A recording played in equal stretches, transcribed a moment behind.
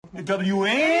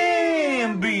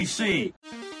WNBC.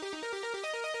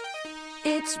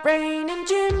 It's raining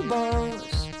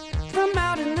Jimbos from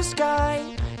out in the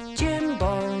sky.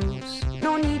 Jimbos,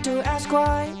 no need to ask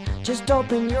why. Just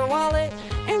open your wallet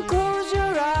and close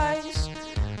your eyes.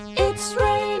 It's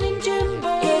raining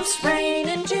Jimbos. It's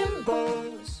raining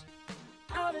Jimbos.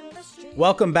 Out in the street.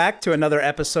 Welcome back to another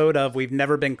episode of We've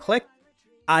Never Been Clicked.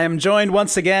 I am joined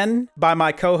once again by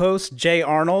my co-host, Jay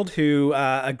Arnold, who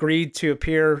agreed to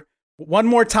appear one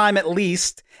more time at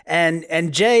least.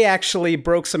 And Jay actually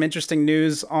broke some interesting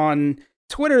news on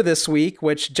Twitter this week,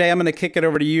 which, Jay, I'm going to kick it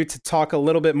over to you to talk a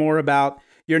little bit more about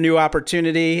your new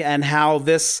opportunity and how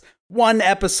this one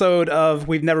episode of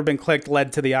We've Never Been Clicked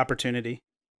led to the opportunity.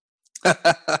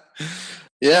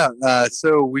 Yeah,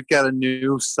 so we've got a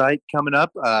new site coming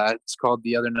up. It's called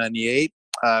The Other 98.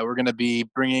 We're going to be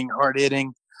bringing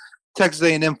hard-hitting Texas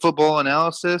A&M football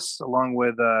analysis along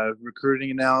with recruiting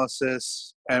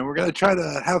analysis, and we're going to try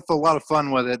to have a lot of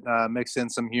fun with it, mix in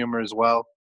some humor as well.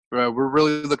 We're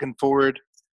really looking forward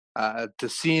to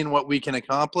seeing what we can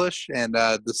accomplish, and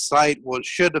the site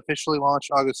should officially launch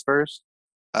August 1st.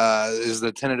 Is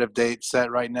the tentative date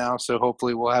set right now, so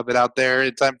hopefully we'll have it out there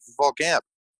in time for fall camp.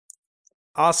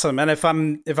 Awesome. And if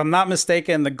I'm not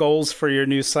mistaken, the goals for your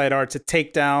new site are to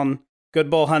take down Good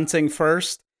Bull Hunting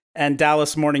first and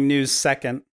Dallas Morning News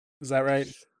second. Is that right?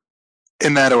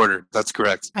 In that order. That's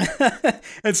correct.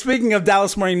 And speaking of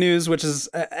Dallas Morning News, which is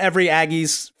every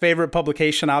Aggie's favorite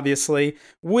publication, obviously,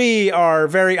 we are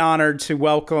very honored to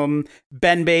welcome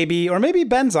Ben Baby, or maybe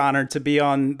Ben's honored to be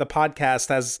on the podcast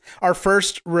as our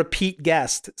first repeat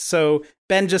guest. So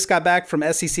Ben just got back from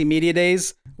SEC Media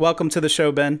Days. Welcome to the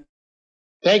show, Ben.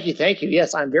 Thank you.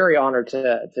 Yes, I'm very honored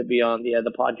to be on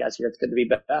the podcast here. It's good to be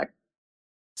back.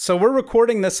 So we're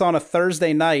recording this on a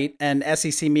Thursday night, and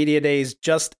SEC Media Days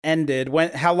just ended.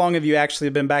 How long have you actually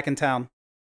been back in town?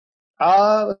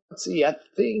 Let's see. I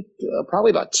think probably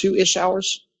about 2-ish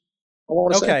hours. I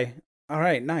want to say. Okay. All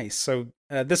right. Nice. So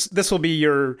this will be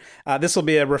this will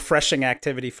be a refreshing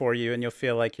activity for you, and you'll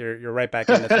feel like you're right back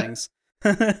into things.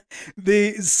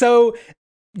 So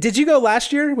did you go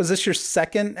last year? Was this your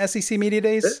second SEC Media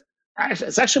Days?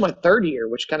 It's actually my third year,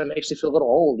 which kind of makes me feel a little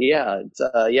old. Yeah, it's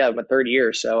my third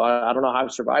year. So I don't know how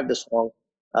I've survived this long.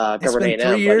 It's been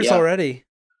 3 years already.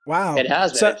 Wow, it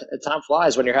has been. Time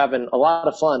flies when you're having a lot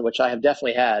of fun, which I have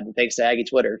definitely had, thanks to Aggie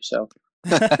Twitter. So,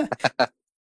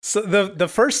 so the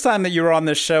first time that you were on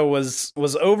this show was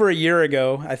over a year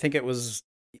ago. I think it was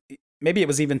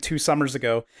even 2 summers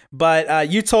ago. But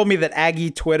you told me that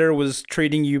Aggie Twitter was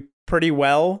treating you pretty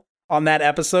well on that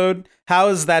episode. How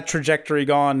has that trajectory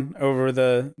gone over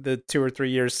the 2 or 3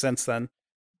 years since then?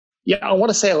 Yeah, I want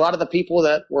to say a lot of the people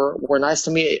that were nice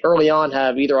to me early on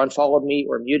have either unfollowed me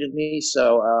or muted me.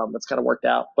 So it's kind of worked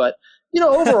out. But,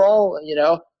 overall,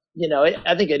 I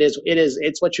think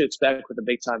it's what you expect with a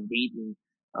big time beat. And,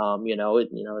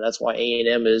 that's why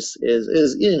A&M is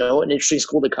an interesting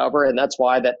school to cover. And that's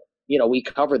why we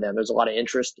cover them. There's a lot of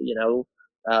interest,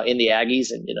 in the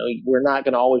Aggies, and we're not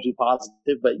going to always be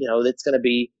positive, but it's going to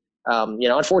be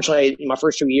unfortunately my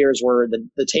first 2 years were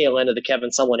the tail end of the Kevin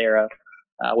Sumlin era,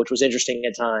 which was interesting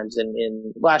at times, and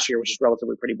last year was just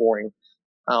relatively pretty boring.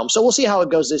 So we'll see how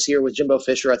it goes this year with Jimbo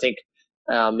Fisher. I think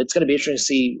it's going to be interesting to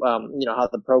see how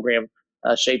the program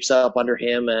shapes up under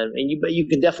him, but you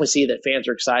can definitely see that fans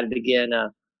are excited again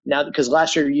now, because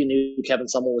last year you knew Kevin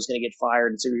Sumlin was going to get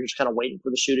fired, and so you're just kind of waiting for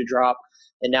the shoe to drop.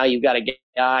 And now you've got a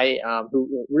guy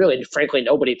who really, frankly,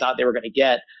 nobody thought they were going to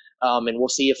get. And we'll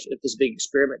see if this big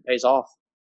experiment pays off.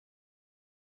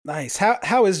 Nice.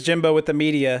 How is Jimbo with the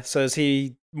media? So is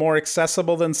he more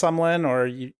accessible than Sumlin, or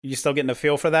you still getting a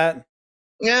feel for that?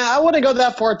 Yeah, I wouldn't go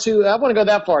that far too. I wouldn't go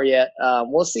that far yet.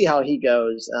 We'll see how he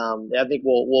goes. I think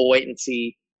we'll wait and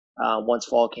see once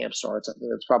fall camp starts. I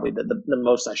think that's probably the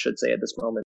most I should say at this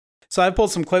moment. So I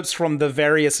pulled some clips from the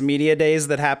various media days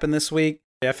that happened this week.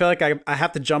 I feel like I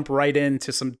have to jump right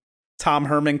into some Tom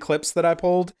Herman clips that I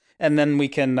pulled, and then we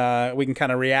can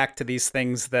kind of react to these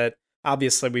things that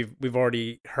obviously we've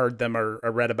already heard them or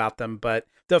read about them. But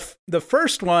the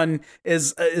first one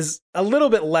is a little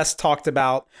bit less talked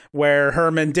about, where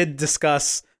Herman did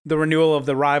discuss the renewal of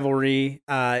the rivalry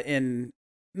in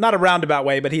not a roundabout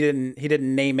way, but he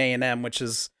didn't name A&M, which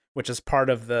is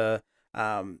part of the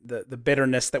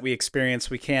bitterness that we experience.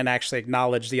 We can't actually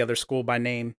acknowledge the other school by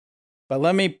name. But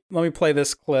let me play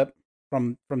this clip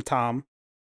from Tom.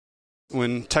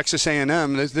 When Texas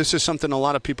A&M, this is something a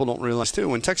lot of people don't realize too.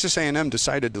 When Texas A&M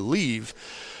decided to leave,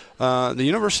 the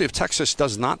University of Texas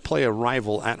does not play a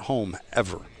rival at home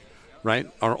ever, right?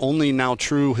 Our only now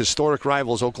true historic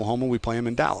rival is Oklahoma. We play them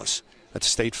in Dallas at the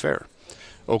State Fair.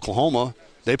 Oklahoma,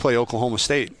 they play Oklahoma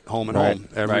State home and home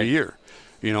every year.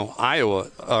 You know,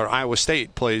 Iowa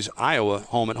State plays Iowa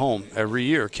home at home every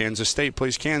year. Kansas State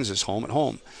plays Kansas home at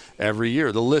home every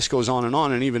year. The list goes on,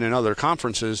 and even in other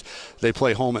conferences, they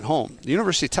play home at home. The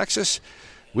University of Texas,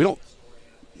 we don't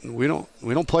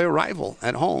play a rival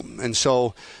at home, and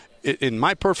so in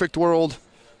my perfect world,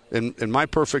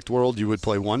 you would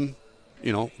play one,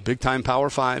 big time Power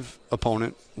 5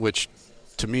 opponent, which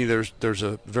to me there's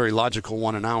a very logical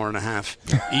 1 hour and a half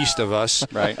east of us,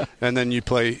 right? And then you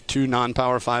play 2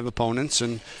 non-Power 5 opponents,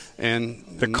 and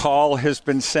the call has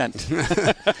been sent.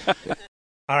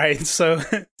 All right, so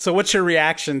what's your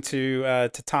reaction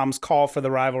to Tom's call for the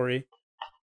rivalry?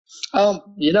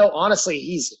 Honestly,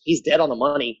 he's dead on the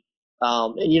money.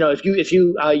 And if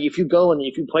you go and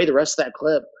if you play the rest of that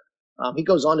clip, he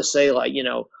goes on to say, like,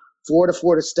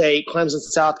 Florida State, Clemson,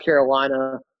 South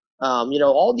Carolina,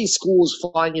 all these schools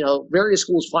various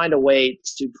schools find a way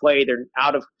to play their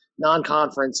out of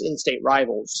non-conference in-state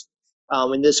rivals.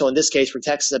 In this case for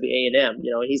Texas, that'd be A&M.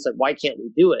 And he said, why can't we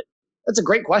do it? That's a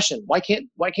great question. Why can't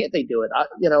they do it?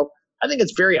 I think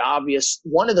it's very obvious.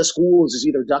 One of the schools is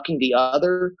either ducking the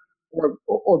other,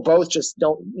 or both just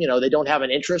don't, they don't have an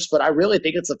interest. But I really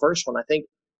think it's the first one. I think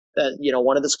that,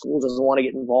 one of the schools doesn't want to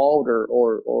get involved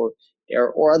or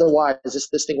otherwise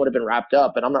this thing would have been wrapped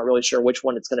up. And I'm not really sure which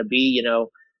one it's going to be.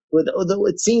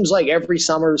 It seems like every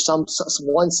summer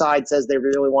one side says they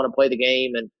really want to play the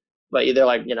game, but they're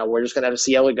like, we're just going to have to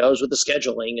see how it goes with the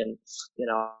scheduling. And,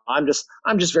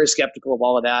 I'm just very skeptical of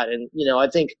all of that. And, I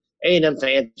think A&M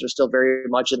fans are still very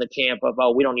much in the camp of,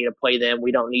 oh, we don't need to play them.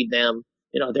 We don't need them.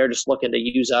 They're just looking to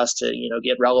use us to,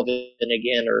 get relevant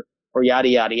again or yada,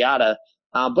 yada, yada.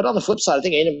 But on the flip side, I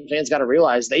think A&M fans got to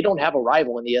realize they don't have a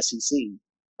rival in the SEC.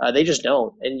 They just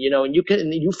don't. And,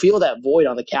 and you feel that void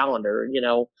on the calendar.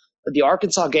 The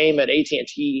Arkansas game at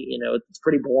AT&T, it's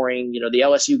pretty boring. The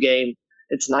LSU game,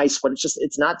 it's nice, but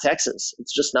it's not Texas.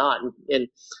 It's just not. And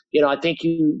I think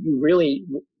you really,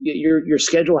 your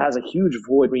schedule has a huge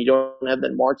void when you don't have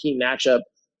that marquee matchup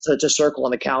to circle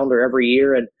on the calendar every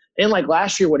year. And like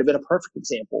last year would have been a perfect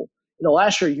example.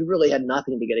 Last year you really had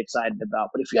nothing to get excited about.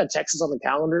 But if you had Texas on the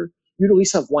calendar, you'd at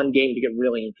least have one game to get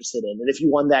really interested in. And if you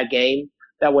won that game,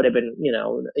 that would have been,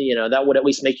 that would at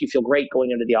least make you feel great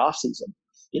going into the offseason,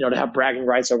 to have bragging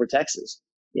rights over Texas,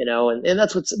 and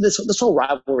that's what's this whole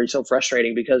rivalry is so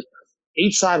frustrating because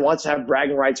each side wants to have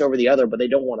bragging rights over the other, but they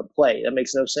don't want to play. That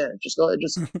makes no sense. Just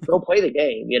go play the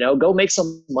game, go make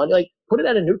some money, like put it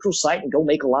at a neutral site and go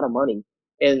make a lot of money.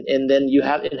 And then you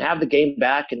have the game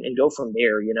back and go from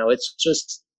there. It's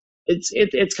just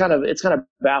it's kind of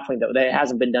baffling that it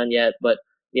hasn't been done yet. But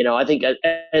I think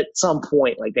at some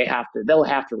point, like they'll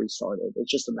have to restart it.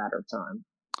 It's just a matter of time.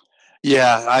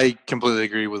 Yeah, I completely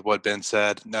agree with what Ben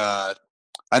said.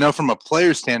 I know from a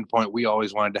player standpoint, we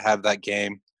always wanted to have that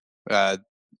game.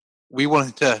 We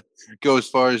wanted to go as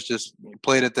far as just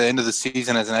play it at the end of the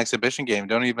season as an exhibition game.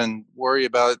 Don't even worry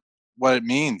about what it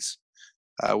means.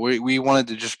 We wanted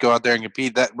to just go out there and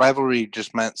compete. That rivalry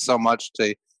just meant so much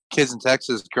to kids in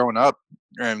Texas growing up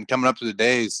and coming up to the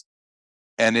days.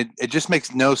 And it just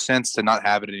makes no sense to not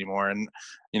have it anymore. And,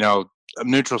 a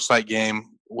neutral site game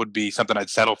would be something I'd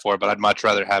settle for, but I'd much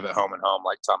rather have it home and home,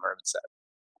 like Tom Herman said.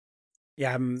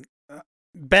 Yeah,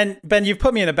 Ben, you've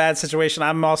put me in a bad situation.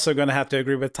 I'm also going to have to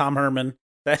agree with Tom Herman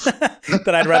that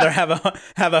I'd rather have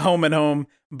a home and home.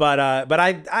 But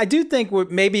I do think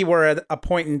maybe we're at a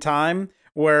point in time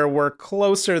where we're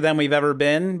closer than we've ever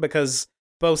been because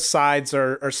both sides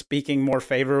are speaking more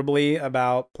favorably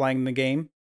about playing the game.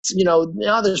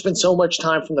 Now there's been so much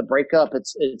time from the breakup.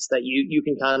 It's that you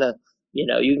can kind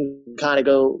of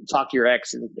go talk to your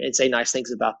ex and say nice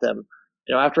things about them.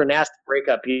 After a nasty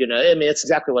breakup, it's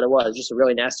exactly what it was, just a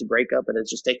really nasty breakup, and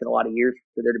it's just taken a lot of years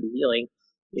for there to be healing.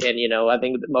 And, I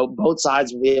think both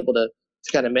sides will be able to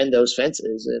kind of mend those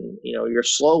fences, and, you're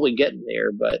slowly getting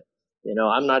there. But,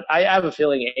 I have a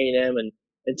feeling A&M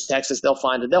and Texas, they'll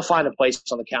find a place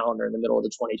on the calendar in the middle of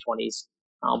the 2020s,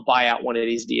 buy out one of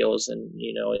these deals. And,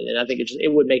 and I think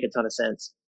it would make a ton of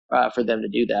sense for them to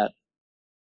do that.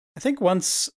 I think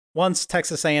once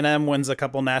Texas A&M wins a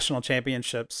couple national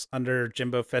championships under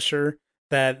Jimbo Fisher,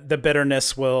 that the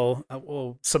bitterness will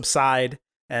subside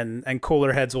and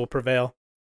cooler heads will prevail.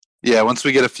 Yeah, once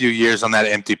we get a few years on that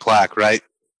empty plaque, right?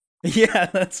 Yeah,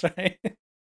 that's right.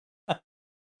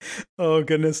 Oh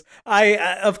goodness!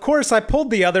 Of course I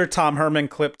pulled the other Tom Herman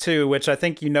clip too, which I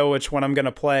think which one I'm going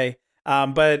to play.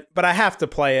 But I have to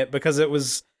play it because it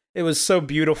was so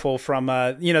beautiful from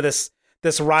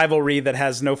this rivalry that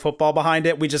has no football behind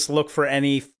it. We just look for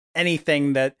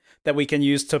anything that we can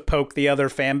use to poke the other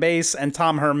fan base, and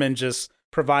Tom Herman just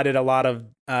provided a lot of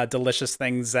delicious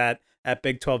things at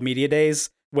Big 12 Media Days,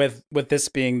 with this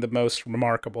being the most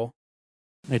remarkable.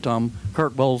 Hey, Tom.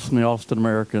 Kurt Bowles from the Austin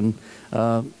American.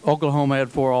 Oklahoma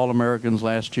had 4 All-Americans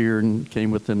last year and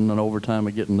came within an overtime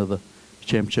of getting to the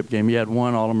championship game. You had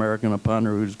 1 All-American, a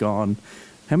punter who's gone.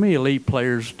 How many elite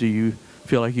players do you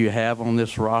feel like you have on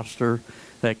this roster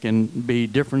that can be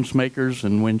difference makers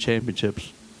and win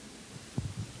championships?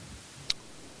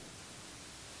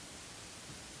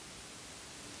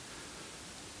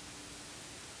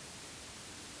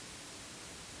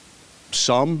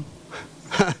 Some.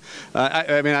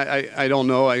 I don't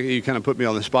know. You kind of put me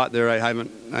on the spot there. I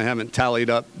haven't tallied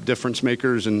up difference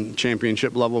makers and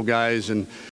championship level guys. And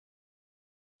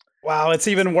wow, it's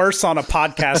even worse on a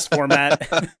podcast format.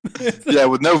 Yeah,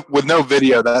 with no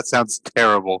video, that sounds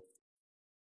terrible.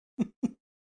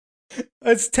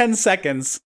 It's 10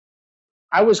 seconds.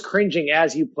 I was cringing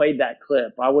as you played that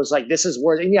clip. I was like, this is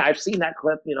worse. And yeah, I've seen that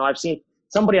clip. I've seen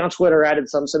somebody on Twitter added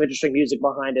some interesting music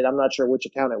behind it. I'm not sure which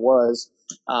account it was.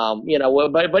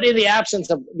 But in the absence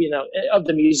of, of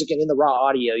the music and in the raw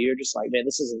audio, you're just like, man,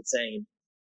 this is insane.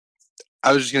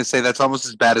 I was just going to say that's almost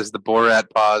as bad as the Borat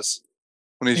pause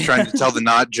when he's trying to tell the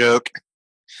not joke.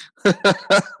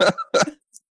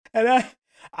 And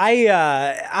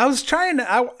I was trying to,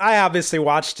 I obviously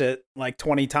watched it like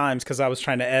 20 times because I was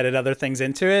trying to edit other things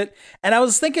into it. And I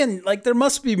was thinking, like, there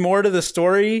must be more to the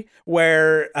story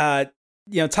where,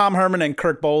 Tom Herman and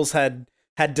Kurt Bowles had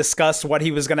discussed what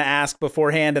he was going to ask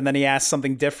beforehand, and then he asked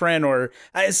something different or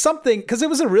something, because it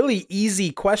was a really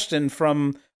easy question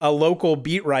from a local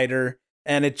beat writer,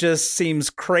 and it just seems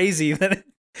crazy that it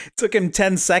took him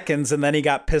 10 seconds, and then he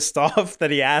got pissed off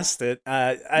that he asked it.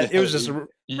 It was just a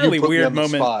really weird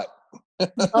moment.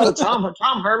 Oh, Tom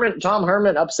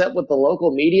Herman upset with the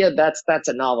local media. That's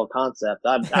a novel concept.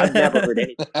 I've never heard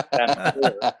anything like that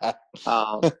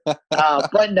before.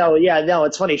 But no,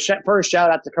 it's funny. First,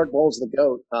 shout out to Kurt Bowles, the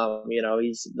GOAT.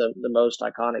 He's the most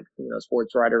iconic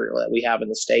sports writer that we have in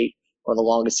the state. One of the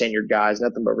longest tenured guys.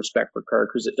 Nothing but respect for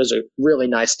Kirk, who's a really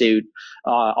nice dude.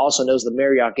 Also knows the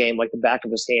Marriott game like the back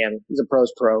of his hand. He's a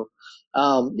pro's pro.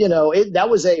 That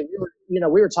was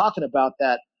we were talking about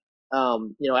that.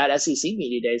 At SEC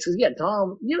Media Days, because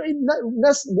Tom,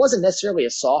 it wasn't necessarily a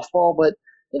softball, but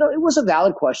it was a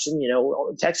valid question.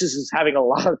 Texas is having a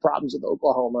lot of problems with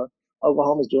Oklahoma.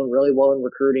 Oklahoma's doing really well in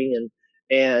recruiting,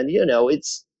 and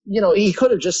he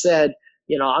could have just said,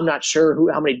 I'm not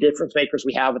sure how many difference makers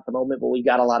we have at the moment, but we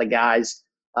got a lot of guys,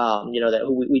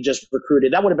 that we just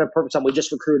recruited. That would have been perfect time. We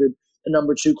just recruited the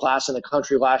number 2 class in the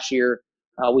country last year.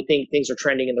 We think things are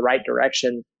trending in the right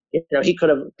direction. He could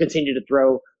have continued to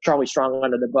throw Charlie Strong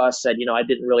under the bus, said, I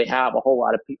didn't really have a whole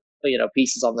lot of,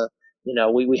 pieces on the,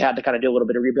 we had to kind of do a little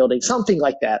bit of rebuilding, something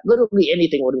like that. Literally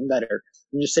anything would have been better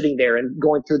than just sitting there and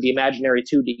going through the imaginary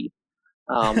 2D.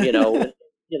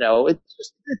 It's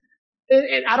just,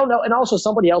 and I don't know. And also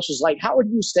somebody else was like, how would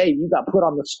you say you got put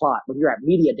on the spot when you're at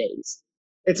Media Days?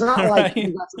 It's not like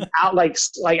you got some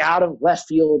out of left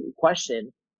field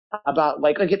question about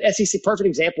like an SEC. Perfect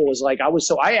example was like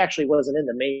I actually wasn't in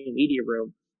the main media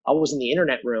room. I was in the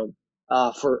internet room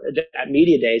at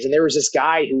Media Days, and there was this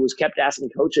guy who was kept asking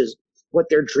coaches what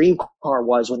their dream car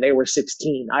was when they were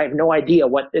 16. I have no idea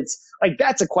what it's like.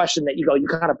 That's a question that you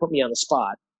kind of put me on the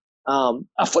spot.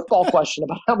 A football question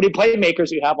about how many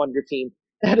playmakers you have on your team.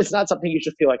 That is not something you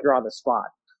should feel like you're on the spot.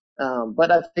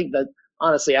 But I think that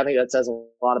honestly, I think that says a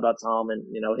lot about Tom and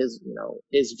his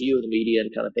view of the media and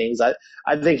kind of things. I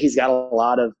think he's got a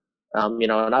lot of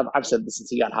and I've said this since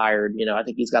he got hired. I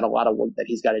think he's got a lot of work that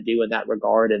he's got to do in that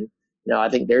regard. And I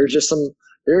think there's just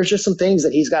some things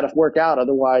that he's got to work out.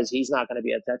 Otherwise, he's not going to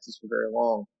be at Texas for very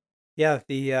long. Yeah,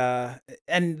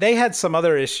 and they had some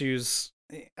other issues.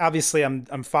 Obviously,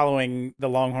 I'm following the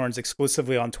Longhorns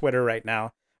exclusively on Twitter right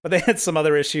now, but they had some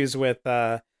other issues with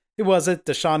who was it?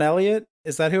 Deshaun Elliott?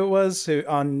 Is that who it was?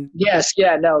 Yes,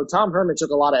 yeah, no. Tom Herman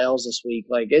took a lot of L's this week.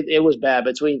 Like it was bad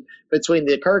between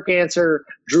the Kirk answer,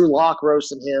 Drew Lock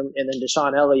roasting him, and then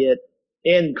Deshaun Elliott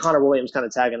and Connor Williams kind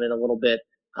of tagging in a little bit.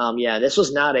 This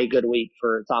was not a good week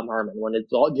for Tom Herman. When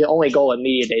the only goal in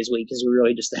Media Days week is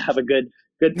really just to have a good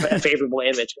favorable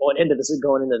image going into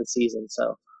the season.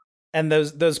 So. And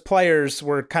those players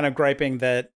were kind of griping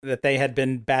that they had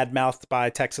been bad-mouthed by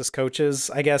Texas coaches,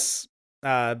 I guess,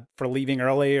 for leaving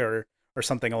early or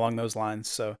something along those lines.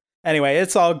 So anyway,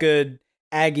 it's all good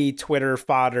Aggie Twitter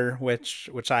fodder, which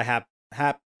I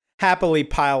happily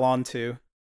pile onto.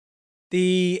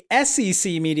 The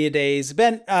SEC Media Days.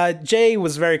 Jay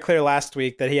was very clear last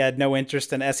week that he had no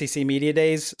interest in SEC Media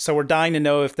Days, so we're dying to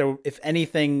know if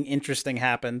anything interesting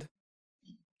happened.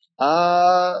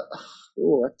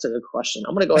 Ooh, that's a good question.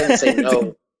 I'm going to go ahead and say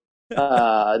no.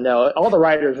 No, all the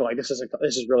writers are like, this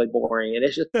is really boring, and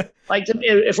it's just like,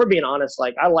 if we're being honest,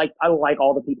 like I like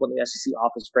all the people in the SEC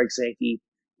office, Greg Sankey,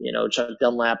 Chuck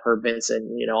Dunlap, Herb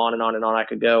Benson, on and on and on I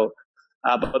could go.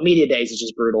 But media days is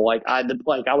just brutal. Like I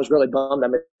was really bummed I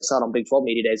missed out on Big 12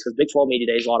 media days, because Big 12 media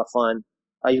days is a lot of fun.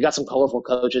 You've got some colorful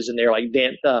coaches in there, like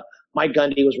Mike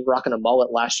Gundy was rocking a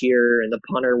mullet last year, and the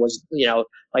punter was,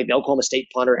 like the Oklahoma State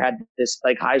punter had this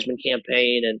like Heisman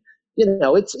campaign, and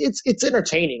it's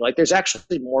entertaining. Like there's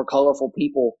actually more colorful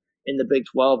people in the Big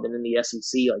 12 than in the SEC.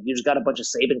 Like you just got a bunch of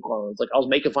Saban clones. Like I was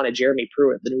making fun of Jeremy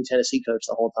Pruitt, the new Tennessee coach,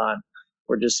 the whole time.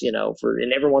 We're just,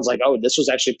 and everyone's like, oh, this was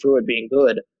actually Pruitt being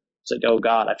good. It's like, oh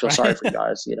God, I feel sorry for you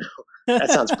guys. That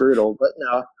sounds brutal, but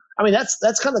no. I mean,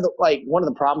 that's kind of one of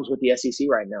the problems with the SEC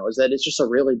right now is that it's just a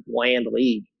really bland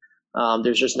league.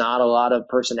 There's just not a lot of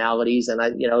personalities, and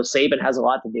Saban has a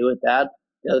lot to do with that.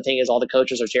 The other thing is all the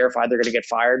coaches are terrified they're going to get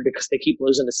fired because they keep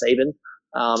losing to Saban,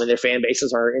 and their fan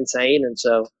bases are insane. And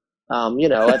so,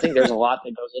 I think there's a lot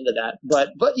that goes into that.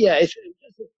 But yeah,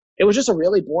 it was just a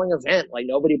really boring event. Like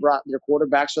nobody brought their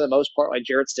quarterbacks for the most part. Like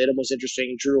Jarrett Stidham was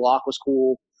interesting. Drew Lock was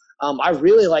cool. I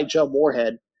really like Joe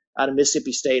Moorhead out of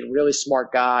Mississippi State. Really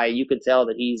smart guy. You could tell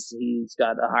that he's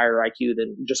got a higher IQ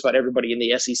than just about everybody in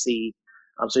the SEC.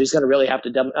 So he's going to really have to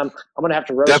I'm going to have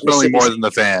to roast definitely more than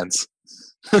the fans.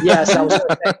 Yes, I was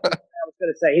going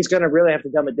to say he's going to really have to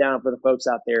dumb it down for the folks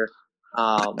out there.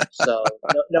 So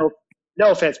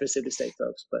no offense, Mississippi State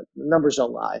folks, but the numbers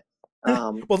don't lie.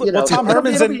 Tom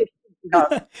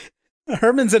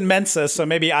Herman's in Mensa, so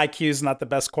maybe IQ is not the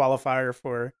best qualifier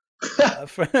for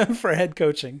head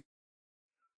coaching.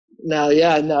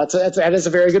 That is a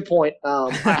very good point.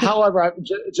 However,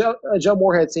 Joe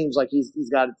Moorhead seems like he's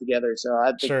got it together. So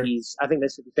I think sure. I think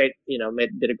Mississippi State,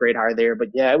 did a great hire there. But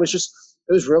yeah, it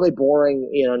was really boring.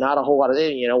 Not a whole lot of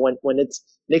it. When it's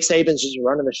Nick Saban's just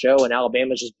running the show and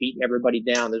Alabama's just beating everybody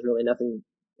down, there's really nothing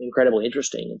incredibly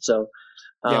interesting. And so,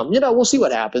 we'll see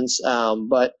what happens.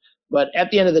 But at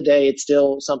the end of the day, it's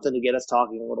still something to get us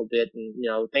talking a little bit. And,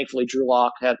 thankfully Drew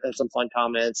Lock had some fun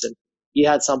comments, and you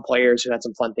had some players who had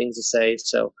some fun things to say.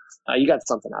 So you got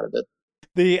something out of it.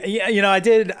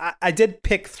 I did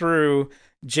pick through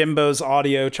Jimbo's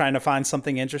audio trying to find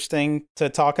something interesting to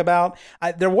talk about.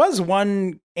 There was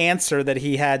one answer that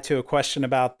he had to a question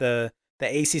about the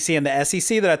ACC and the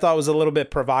SEC that I thought was a little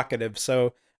bit provocative.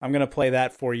 So I'm going to play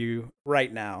that for you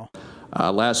right now.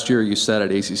 Last year, you said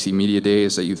at ACC Media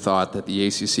Days that you thought that the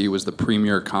ACC was the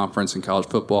premier conference in college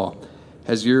football.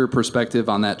 Has your perspective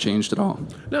on that changed at all?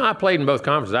 No, I played in both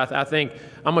conferences. I think,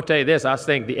 I'm going to tell you this, I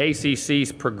think the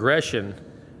ACC's progression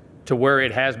to where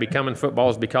it has become in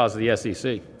football is because of the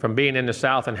SEC. From being in the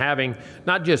South and having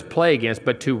not just play against,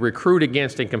 but to recruit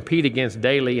against and compete against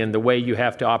daily in the way you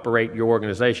have to operate your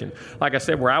organization. Like I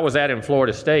said, where I was at in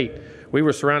Florida State, we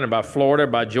were surrounded by Florida,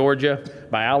 by Georgia,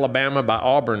 by Alabama, by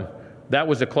Auburn. That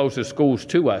was the closest schools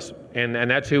to us. And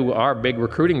that's who our big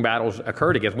recruiting battles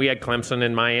occurred against. We had Clemson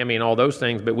and Miami and all those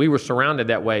things, but we were surrounded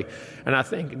that way. And I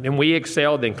think then we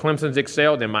excelled, then Clemson's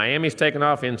excelled, then Miami's taken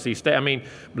off, NC State,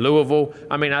 Louisville.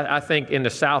 I think in the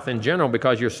South in general,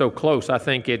 because you're so close, I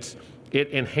think it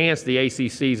enhanced the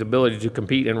ACC's ability to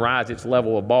compete and rise its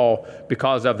level of ball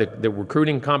because of the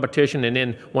recruiting competition. And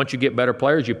then once you get better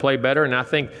players, you play better. And I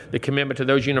think the commitment to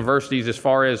those universities as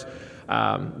far as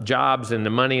jobs and the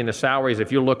money and the salaries,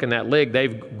 if you look in that league,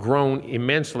 they've grown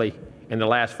immensely in the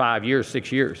last 5 years,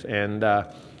 6 years. And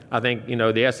I think,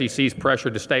 the SEC's pressure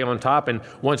to stay on top. And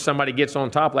once somebody gets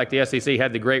on top, like the SEC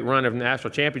had the great run of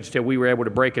national championships till we were able to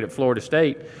break it at Florida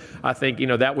State, I think,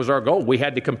 that was our goal. We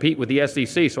had to compete with the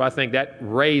SEC. So I think that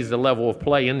raised the level of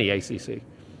play in the ACC.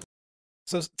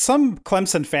 So some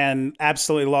Clemson fan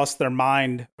absolutely lost their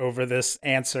mind over this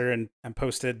answer and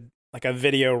posted like a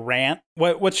video rant.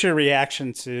 What's your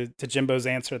reaction to Jimbo's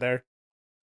answer there?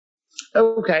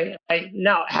 Okay.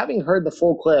 Now, having heard the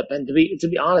full clip, and to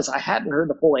be honest, I hadn't heard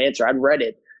the full answer. I'd read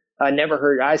it.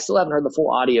 I still haven't heard the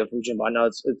full audio from Jimbo. I know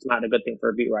it's not a good thing for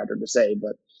a beat writer to say,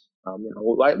 but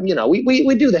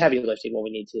we do the heavy lifting when we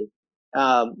need to.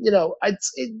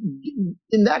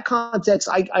 In that context,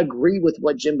 I agree with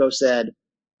what Jimbo said.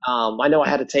 I know I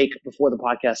had a take before the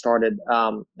podcast started,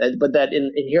 but that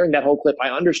in hearing that whole clip, I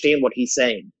understand what he's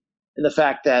saying, and the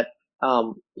fact that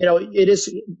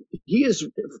he is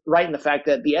right in the fact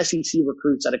that the SEC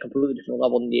recruits at a completely different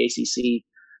level than the ACC,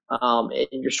 and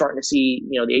you're starting to see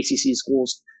the ACC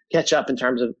schools catch up in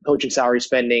terms of coaching salary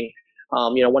spending.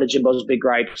 One of Jimbo's big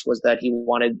gripes was that he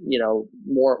wanted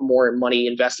more money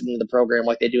invested in the program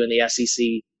like they do in the SEC.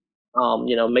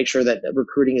 Make sure that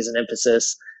recruiting is an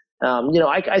emphasis.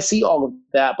 I see all of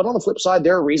that. But on the flip side,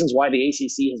 there are reasons why the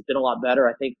ACC has been a lot better.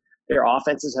 I think their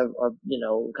offenses have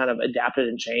kind of adapted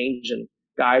and changed, and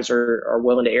guys are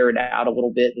willing to air it out a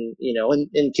little bit,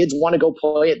 and kids want to go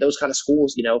play at those kind of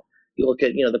schools. You look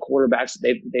at the quarterbacks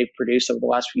that they've produced over the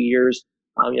last few years.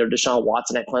 Deshaun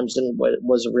Watson at Clemson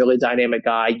was a really dynamic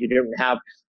guy. You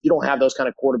don't have those kind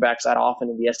of quarterbacks that often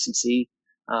in the SEC.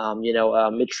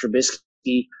 Mitch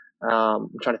Trubisky. I'm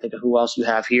trying to think of who else you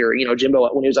have here. Jimbo,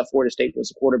 when he was at Florida State,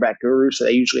 was a quarterback guru, so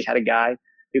they usually had a guy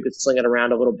who could sling it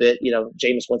around a little bit.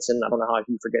 Jameis Winston. I don't know how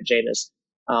you forget Jameis.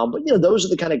 But those are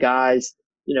the kind of guys.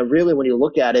 Really, when you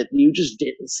look at it, you just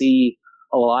didn't see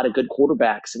a lot of good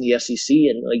quarterbacks in the SEC.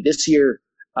 And like this year,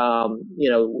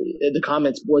 the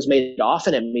comments was made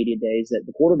often at media days that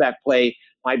the quarterback play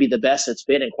might be the best it's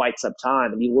been in quite some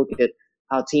time. And you look at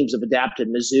how teams have adapted.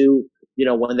 Mizzou,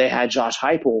 when they had Josh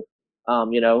Heupel,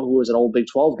 who was an old Big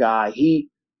 12 guy, he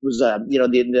was,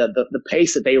 the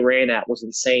pace that they ran at was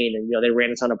insane. And, they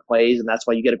ran a ton of plays, and that's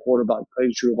why you get a quarterback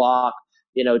like Drew Lock,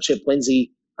 Chip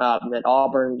Lindsey, at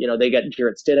Auburn, they got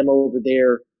Jarrett Stidham over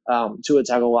there, Tua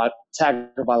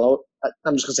Tagovailoa.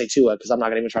 I'm just going to say Tua because I'm not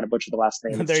going to even try to butcher the last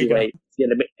name. It's too late.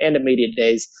 End of media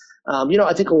days.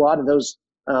 I think a lot of those,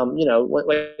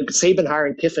 like Saban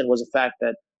hiring Kiffin was a fact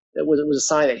that it was a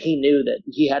sign that he knew that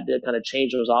he had to kind of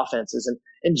change those offenses.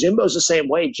 And Jimbo's the same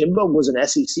way. Jimbo was an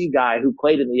SEC guy who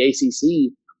played in the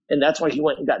ACC, and that's why he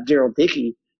went and got Daryl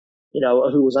Dickey,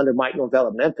 who was under Mike Norvell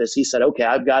at Memphis. He said, okay,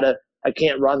 I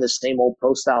can't run this same old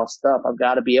pro style stuff. I've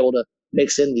got to be able to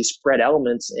mix in these spread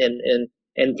elements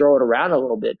and throw it around a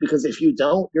little bit, because if you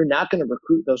don't, you're not going to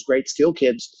recruit those great skill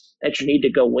kids that you need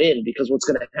to go win, because what's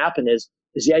going to happen is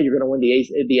you're going to win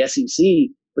the SEC,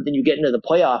 but then you get into the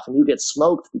playoff and you get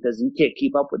smoked because you can't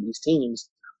keep up with these teams.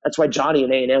 That's why Johnny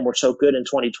and A&M were so good in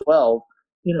 2012.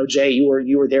 Jay, you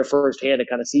were there firsthand to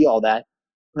kind of see all that.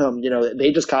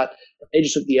 They just took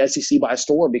the SEC by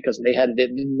storm because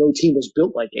no team was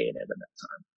built like A&M at that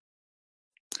time.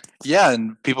 Yeah,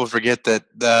 and people forget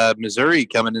that Missouri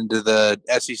coming into the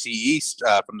SEC East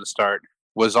from the start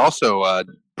was also a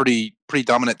pretty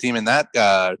dominant team in that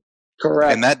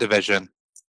correct in that division.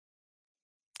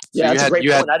 Yeah, that's a great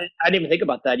point. I didn't even think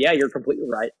about that. Yeah, you're completely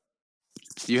right.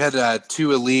 You had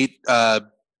two elite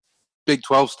Big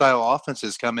 12 style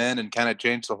offenses come in and kind of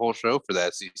change the whole show for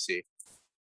the SEC.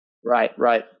 Right.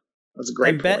 That's a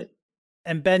great point.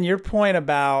 And Ben, your point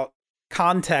about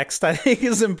context, I think,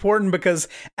 is important, because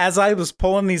as I was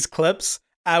pulling these clips,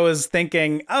 I was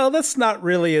thinking, oh, that's not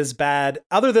really as bad.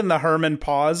 Other than the Herman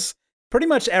pause, pretty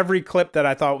much every clip that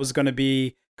I thought was going to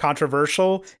be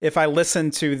controversial, if I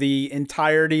listened to the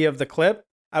entirety of the clip,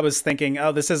 I was thinking,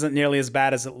 oh, this isn't nearly as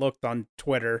bad as it looked on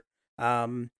Twitter,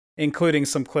 including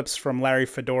some clips from Larry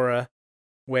Fedora,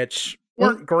 which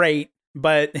weren't great.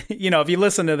 But, if you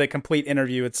listen to the complete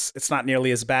interview, it's not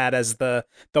nearly as bad as the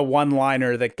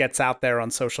one-liner that gets out there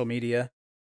on social media.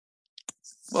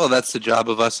 Well, that's the job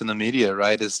of us in the media,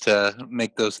 right, is to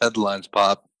make those headlines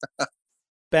pop.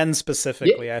 Ben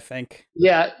specifically, I think.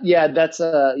 Yeah, that's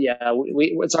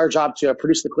it's our job to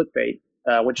produce the clickbait,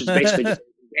 which is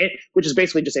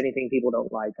basically just anything people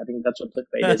don't like. I think that's what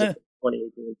clickbait is in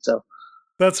 2018. So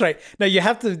that's right. Now you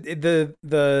have to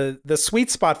the sweet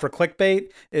spot for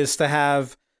clickbait is to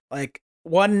have like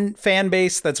one fan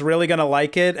base that's really going to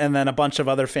like it, and then a bunch of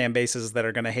other fan bases that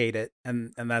are going to hate it,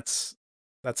 and that's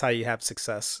how you have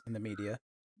success in the media.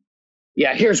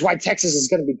 Yeah, here's why Texas is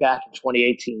going to be back in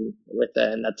 2018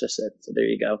 and that's just it. So there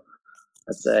you go.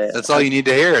 That's all you need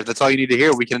to hear. That's all you need to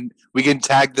hear. We can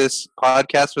tag this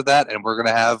podcast with that, and we're going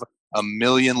to have 1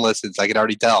 million listens. I can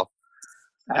already tell.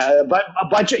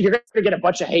 But you're going to get a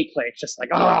bunch of hate clicks, just like,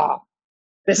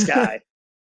 this guy.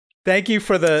 Thank you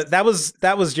for that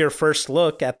was your first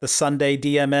look at the Sunday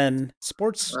DMN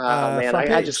sports. Oh man,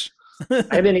 I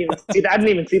didn't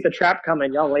even see the trap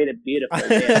coming. Y'all laid it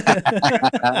beautifully.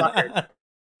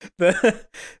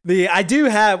 I do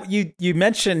have you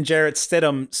mentioned Jarrett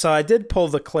Stidham, so I did pull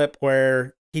the clip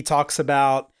where he talks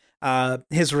about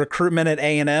his recruitment at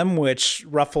A&M, which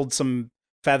ruffled some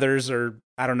feathers, or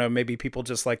I don't know, maybe people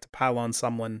just like to pile on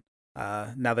someone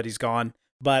now that he's gone.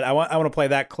 But I want to play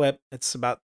that clip. It's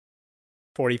about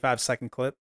 45-second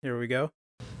clip. Here we go.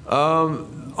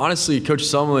 Honestly, Coach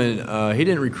Sumlin, he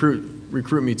didn't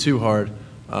recruit me too hard.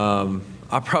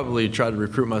 I probably tried to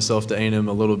recruit myself to A&M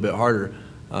a little bit harder,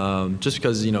 just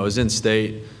because, it was in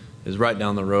state, it was right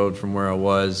down the road from where I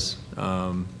was,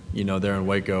 there in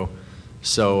Waco.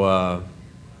 So,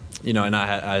 and I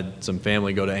had some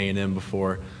family go to A&M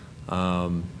before.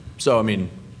 So, I mean,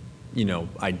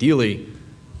 ideally,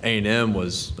 A&M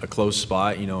was a close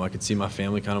spot. I could see my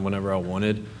family kind of whenever I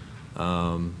wanted.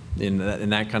 in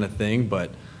that kind of thing.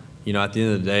 But, at the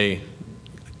end of the day,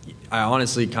 I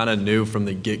honestly kind of knew from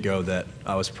the get-go that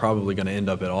I was probably going to end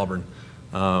up at Auburn,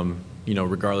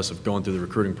 regardless of going through the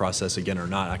recruiting process again or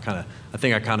not. I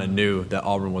think I kind of knew that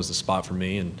Auburn was the spot for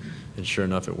me, and sure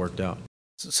enough, it worked out.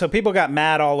 So people got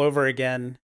mad all over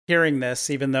again hearing this,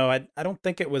 even though I don't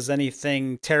think it was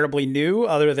anything terribly new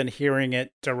other than hearing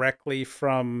it directly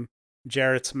from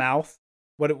Jarrett's mouth.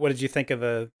 What did you think of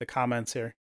the comments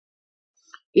here?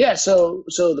 Yeah, so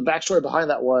the backstory behind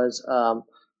that was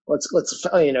let's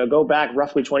go back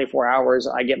roughly 24 hours.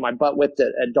 I get my butt whipped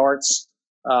at darts,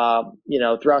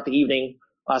 throughout the evening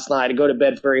last night. I go to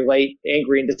bed very late,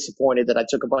 angry and disappointed that I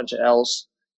took a bunch of L's.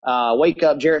 Wake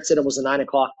up, Jarrett said it was a 9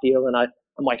 o'clock deal, and I'm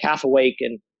like half awake.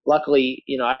 And luckily,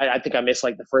 I think I missed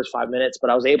like the first 5 minutes, but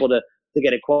I was able to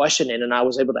get a question in, and I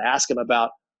was able to ask him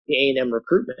about the A&M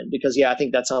recruitment because, I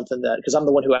think that's something because I'm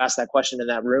the one who asked that question in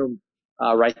that room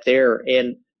right there.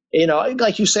 And,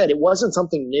 like you said, it wasn't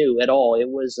something new at all. It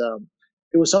was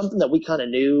something that we kind of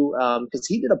knew because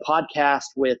he did a podcast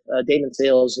with Damon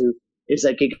Sales, who is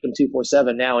at Kick'em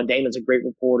 247 now. And Damon's a great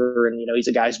reporter, and, he's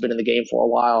a guy who's been in the game for a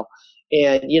while.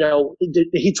 And,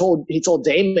 he told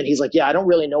Damon, he's like, I don't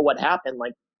really know what happened.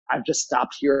 Like, I've just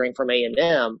stopped hearing from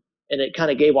A&M. And it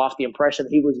kind of gave off the impression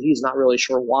that he's not really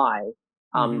sure why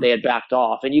they had backed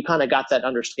off. And you kind of got that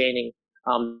understanding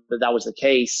that was the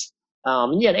case.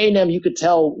 And A&M, you could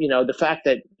tell, the fact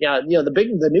that,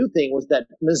 the new thing was that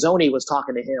Mazzoni was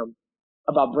talking to him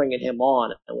about bringing him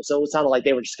on. And so it sounded like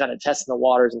they were just kind of testing the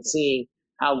waters and seeing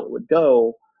how it would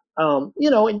go. I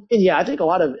think a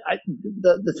lot of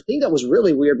the thing that was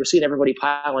really weird was seeing everybody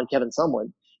pile on Kevin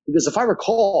Sumlin, because if I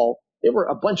recall, there were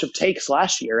a bunch of takes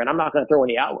last year, and I'm not going to throw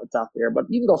any outlets out there, but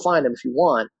you can go find them if you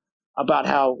want, about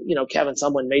how, Kevin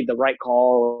Sumlin made the right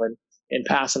call and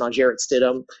passing on Jarrett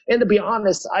Stidham. And to be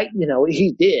honest,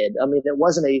 he did. I mean, it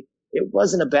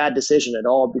wasn't a bad decision at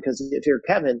all, because if you're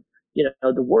Kevin,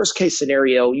 the worst case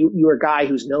scenario, you're a guy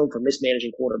who's known for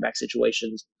mismanaging quarterback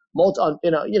situations,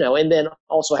 and then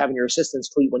also having your assistants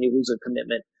tweet when you lose a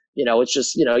commitment. It's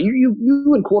just,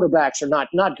 you and quarterbacks are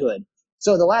not good.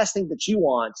 So the last thing that you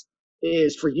want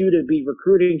is for you to be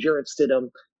recruiting Jarrett Stidham,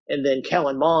 and then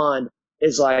Kellen Mond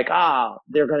is like,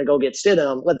 they're going to go get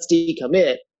Stidham, let's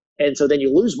decommit. And so then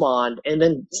you lose Mond, and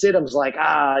then Stidham's like,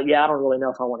 I don't really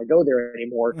know if I want to go there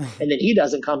anymore. And then he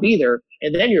doesn't come either.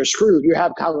 And then you're screwed. You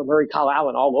have Kyler Murray, Kyle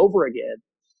Allen all over again.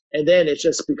 And then it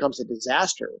just becomes a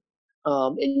disaster.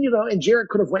 And Jarrett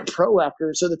could have went pro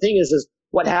after. So the thing is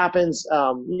what happens,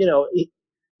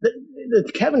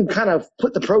 Kevin kind of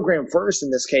put the program first in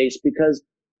this case, because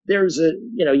there's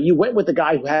you went with the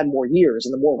guy who had more years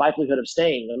and the more likelihood of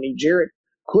staying. I mean, Jarrett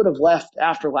could have left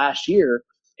after last year.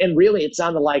 And really, it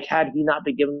sounded like had he not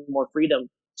been given more freedom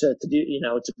to do,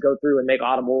 to go through and make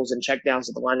audibles and check downs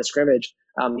at the line of scrimmage,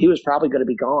 he was probably going to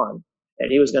be gone,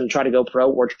 and he was going to try to go pro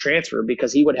or transfer,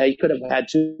 because he could have had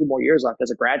 2 more years left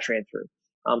as a grad transfer,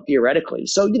 theoretically.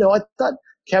 So, I thought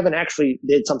Kevin actually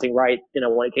did something right,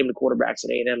 when it came to quarterbacks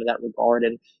at A&M in that regard.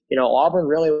 And, Auburn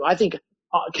really, I think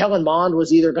Kellen Mond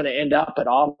was either going to end up at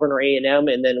Auburn or A&M,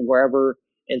 and then wherever.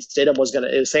 And Stidham was going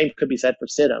to, the same could be said for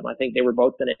Stidham. I think they were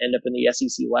both going to end up in the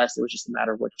SEC West. It was just a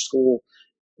matter of which school.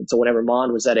 And so whenever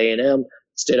Mond was at A&M,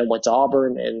 Stidham went to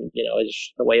Auburn, and,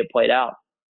 it's the way it played out.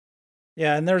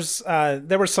 Yeah, and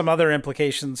there were some other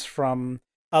implications from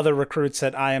other recruits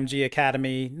at IMG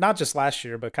Academy, not just last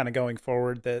year, but kind of going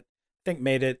forward, that I think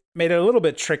made it a little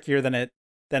bit trickier than it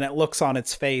looks on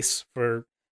its face for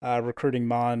recruiting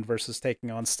Mond versus taking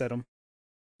on Stidham.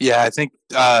 Yeah, I think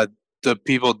the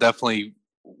people definitely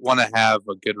want to have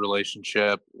a good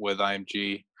relationship with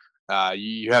IMG.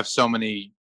 You have so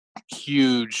many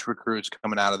huge recruits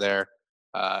coming out of there,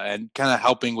 and kind of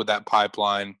helping with that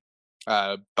pipeline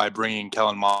by bringing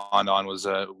Kellen Mond on was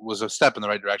a step in the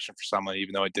right direction for someone,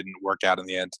 even though it didn't work out in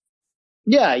the end.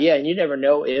 Yeah, and you never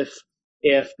know if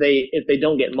they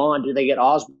don't get Mond, do they get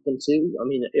Osborne too? I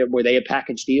mean, were they a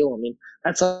package deal? I mean,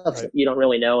 that's stuff that you don't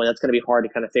really know, and that's going to be hard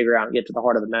to kind of figure out and get to the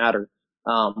heart of the matter.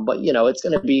 But it's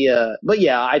going to be,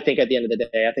 I think at the end of the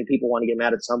day, I think people want to get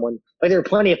mad at someone. Like, there are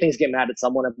plenty of things to get mad at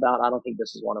someone about. I don't think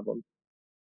this is one of them.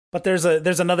 But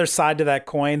there's another side to that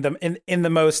coin. In the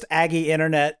most Aggie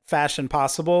internet fashion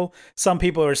possible, some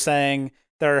people are saying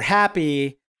they're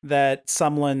happy that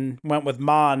Sumlin went with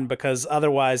Mond, because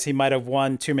otherwise he might have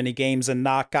won too many games and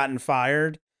not gotten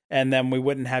fired, and then we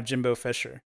wouldn't have Jimbo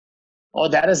Fisher. Oh,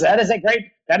 that is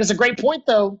a great point,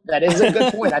 though. That is a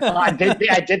good point. I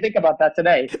did think about that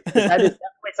today. That is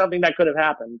definitely something that could have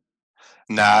happened.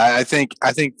 Nah, I think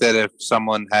that if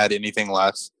someone had anything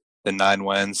less than 9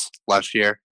 wins last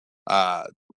year,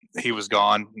 he was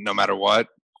gone no matter what.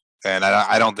 and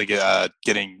I don't think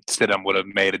getting Stidham would have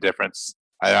made a difference.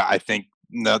 I think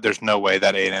there's no way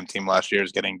that A&M team last year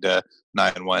is getting to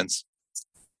 9 wins.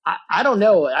 I don't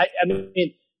know. I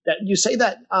mean, that you say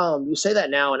that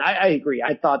now, and I agree.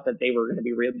 I thought that they were going to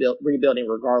be rebuilding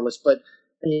regardless. But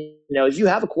if you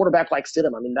have a quarterback like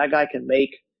Stidham, I mean, that guy can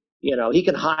make, he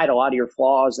can hide a lot of your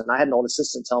flaws. And I had an old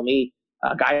assistant tell me,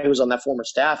 a guy who was on that former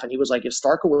staff, and he was like, if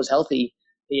Starkel was healthy,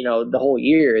 the whole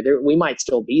year, we might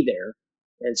still be there.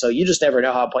 And so you just never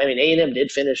know how to play. I mean, A&M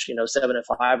did finish,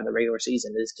 7-5 in the regular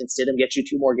season. Can Stidham get you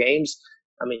 2 more games?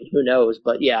 I mean, who knows?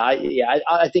 But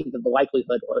I think that the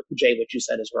likelihood, Jay, what you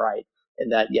said is right,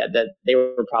 and that they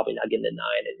were probably not getting to 9.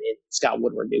 And Scott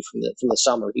Woodward knew from the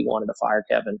summer he wanted to fire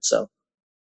Kevin. So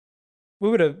we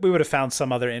would have found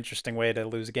some other interesting way to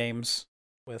lose games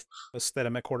with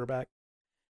Stidham at quarterback.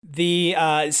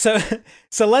 So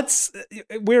let's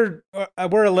we're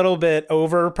a little bit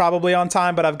over probably on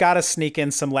time, but I've got to sneak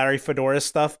in some Larry Fedora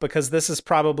stuff because this is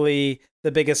probably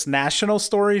the biggest national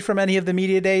story from any of the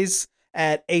media days.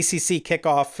 At ACC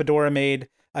kickoff, Fedora made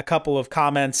a couple of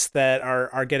comments that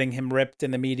are getting him ripped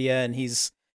in the media, and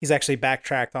he's actually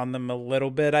backtracked on them a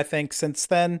little bit, I think, since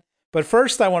then. But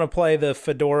first, I want to play the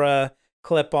Fedora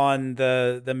clip on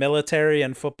the military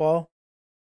and football.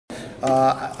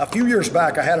 A few years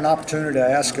back, I had an opportunity to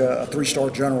ask a 3-star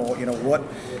general, what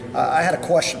I had a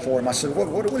question for him. I said,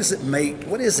 what does it make?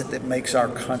 What is it that makes our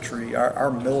country,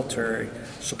 our military,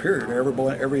 superior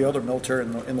to every other military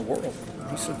in the world?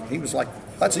 He was like,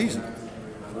 that's easy.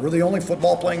 We're the only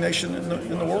football playing nation in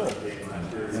the world.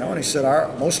 And he said,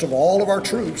 most of all of our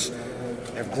troops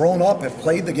have grown up, have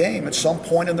played the game at some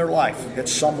point in their life, at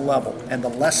some level, and the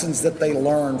lessons that they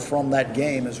learn from that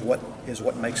game is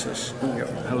what makes us who we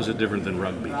are. How is it different than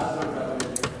rugby?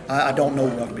 I don't know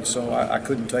rugby, so I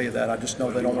couldn't tell you that. I just know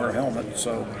they don't wear a helmet.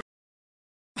 So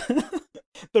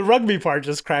the rugby part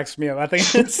just cracks me up. I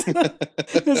think it's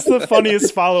the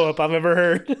funniest follow-up I've ever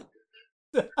heard.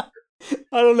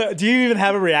 I don't know. Do you even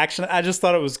have a reaction? I just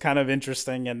thought it was kind of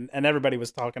interesting, and everybody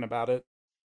was talking about it.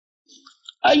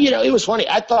 It was funny.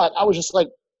 I was just like,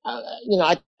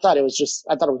 I thought it was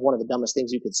one of the dumbest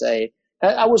things you could say.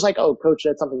 I was like, oh, coach,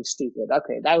 that's something stupid.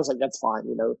 Okay. That was like, that's fine.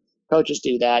 Coaches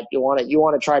do that. You want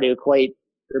to try to equate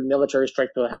your military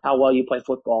strength to how well you play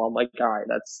football. I'm like, all right,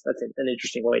 that's an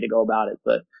interesting way to go about it.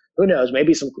 But who knows?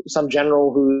 Maybe some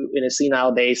general who in his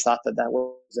senile days thought that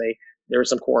there was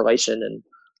some correlation.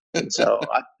 And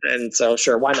so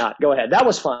sure. Why not? Go ahead. That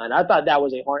was fun. I thought that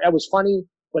was funny,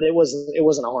 but it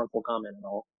wasn't a harmful comment at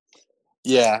all.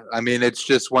 Yeah. I mean, it's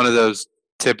just one of those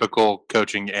typical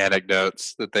coaching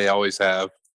anecdotes that they always have.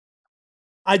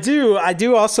 I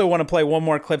do also want to play one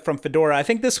more clip from Fedora. I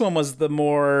think this one was the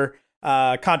more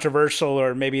controversial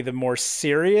or maybe the more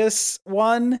serious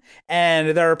one.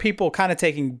 And there are people kind of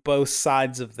taking both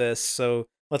sides of this. So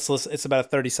let's listen. It's about a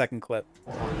 30-second clip.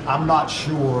 I'm not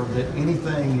sure that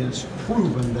anything is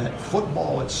proven that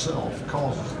football itself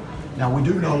causes it. Now, we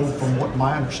do know from what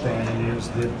my understanding is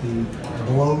that the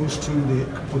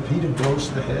repeated blows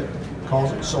to the head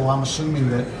cause it. So I'm assuming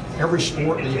that every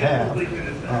sport that you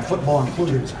have, football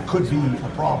included, could be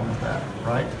a problem with that,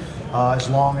 right? As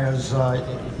long as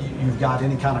you've got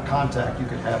any kind of contact, you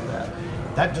could have that.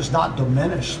 That does not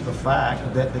diminish the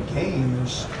fact that the game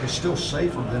is still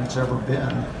safer than it's ever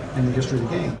been in the history of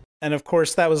the game. And of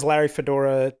course, that was Larry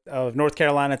Fedora of North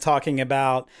Carolina talking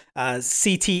about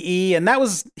CTE. And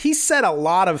he said a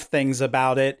lot of things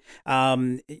about it,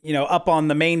 up on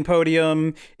the main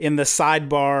podium, in the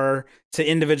sidebar to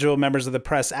individual members of the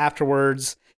press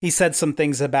afterwards. He said some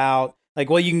things about like,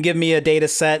 well, you can give me a data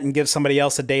set and give somebody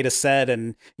else a data set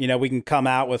and, we can come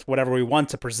out with whatever we want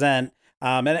to present.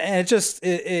 And it just,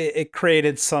 it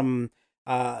created some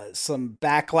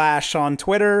backlash on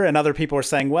Twitter, and other people are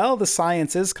saying, well, the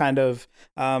science is kind of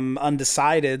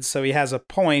undecided, so he has a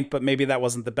point, but maybe that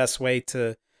wasn't the best way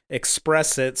to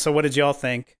express it. So what did y'all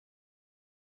think?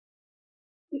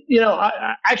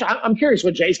 I'm curious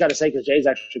what Jay's got to say, because Jay's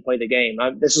actually played the game.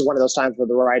 This is one of those times where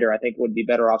the writer, I think, would be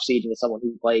better off seeing with someone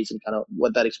who plays and kind of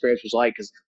what that experience was like,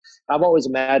 because I've always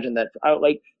imagined that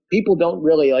people don't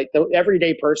really, the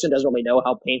everyday person doesn't really know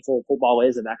how painful football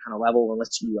is at that kind of level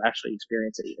unless you actually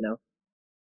experience it,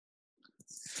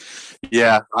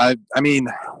 Yeah, I mean,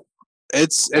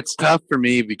 it's tough for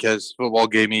me because football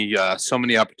gave me so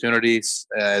many opportunities.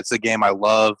 It's a game I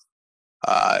love.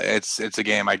 It's a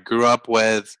game I grew up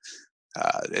with.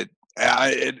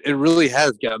 It really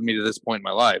has gotten me to this point in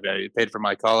my life. I paid for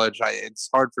my college. It's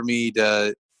hard for me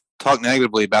to talk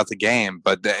negatively about the game,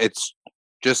 but it's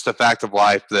just a fact of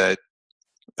life that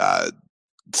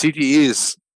CTE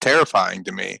is terrifying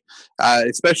to me,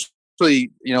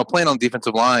 especially playing on the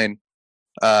defensive line.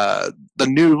 the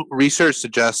new research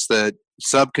suggests that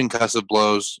subconcussive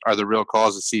blows are the real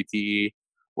cause of CTE.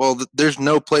 Well, there's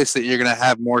no place that you're going to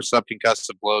have more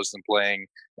subconcussive blows than playing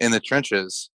in the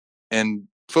trenches in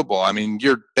football. I mean,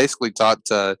 you're basically taught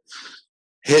to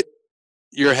hit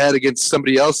your head against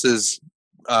somebody else's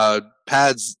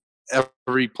pads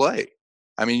every play.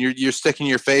 I mean, you're sticking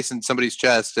your face in somebody's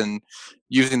chest and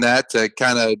using that to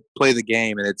kind of play the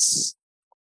game. And it's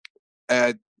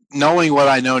knowing what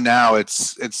I know now,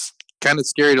 it's kind of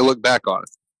scary to look back on it.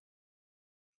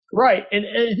 Right, and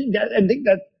I think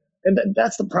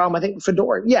that's the problem. I think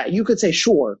Fedora, yeah, you could say,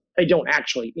 sure, they don't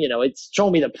actually, it's show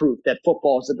me the proof that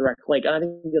football is a direct link. And I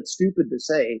think that's stupid to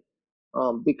say,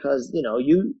 because,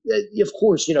 of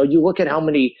course, you look at how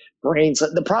many brains,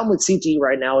 the problem with CTE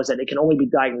right now is that it can only be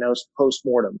diagnosed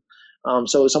post-mortem.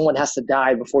 So someone has to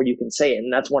die before you can say it.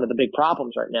 And that's one of the big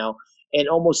problems right now. And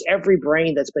almost every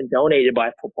brain that's been donated by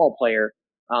a football player,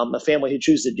 a family who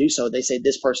chooses to do so, they say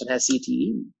this person has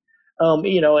CTE.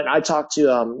 And I talked to,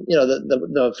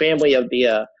 the family of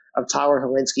Tyler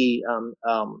Helinski,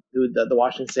 who the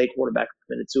Washington State quarterback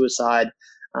committed suicide,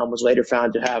 was later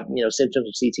found to have, symptoms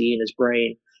of CTE in his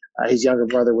brain. His younger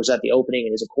brother was at the opening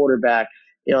and is a quarterback,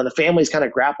 and the family's kind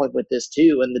of grappling with this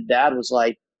too. And the dad was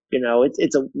like,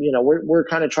 we're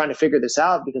kind of trying to figure this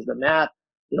out because the math,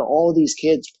 all of these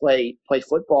kids play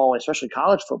football, especially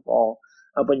college football,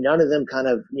 but none of them kind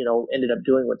of, ended up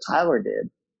doing what Tyler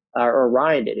did. Or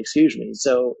Ryan did, excuse me.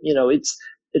 So, it's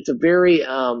a very,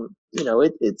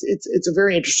 it's a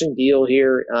very interesting deal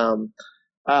here.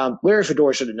 Larry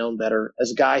Fedora should have known better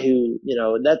as a guy who,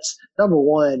 that's number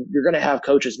one, you're going to have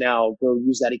coaches now go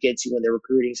use that against you when they're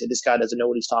recruiting. Say this guy doesn't know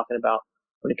what he's talking about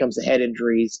when it comes to head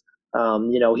injuries.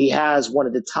 He has one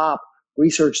of the top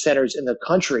research centers in the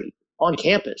country on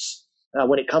campus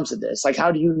when it comes to this. Like,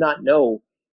 how do you not know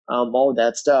all of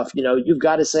that stuff? You've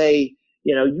got to say,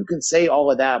 you can say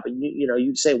all of that, but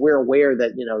you say we're aware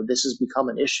that this has become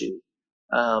an issue.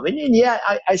 And yeah,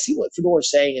 I see what Fedora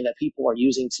is saying, and that people are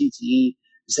using CTE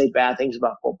to say bad things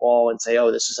about football and say,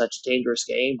 oh, this is such a dangerous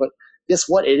game. But guess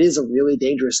what? It is a really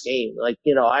dangerous game. Like,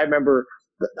 I remember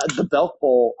the Belk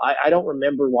Bowl. I don't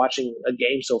remember watching a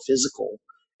game so physical,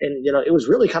 and it was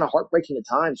really kind of heartbreaking at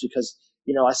times because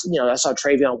I saw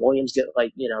Travion Williams get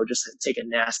just take a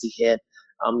nasty hit.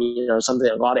 Something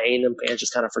a lot of A&M fans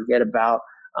just kind of forget about.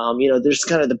 There's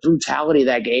kind of the brutality of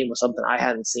that game was something I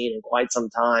hadn't seen in quite some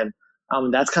time.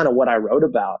 That's kind of what I wrote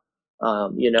about.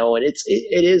 And it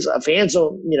is fans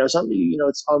don't, something,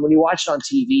 it's when you watch it on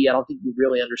TV, I don't think you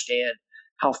really understand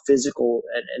how physical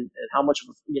and how much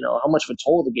of, how much of a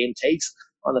toll the game takes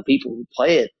on the people who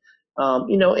play it.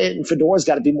 And Fedora's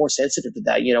got to be more sensitive to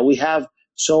that. We have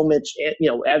so much,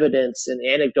 evidence and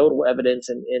anecdotal evidence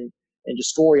and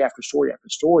just story after story after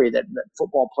story that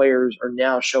football players are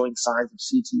now showing signs of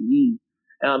CTE.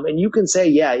 And you can say,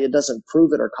 yeah, it doesn't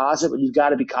prove it or cause it, but you've got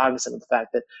to be cognizant of the fact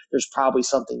that there's probably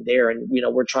something there. And,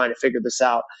 we're trying to figure this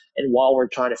out. And while we're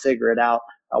trying to figure it out,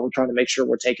 we're trying to make sure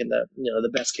we're taking the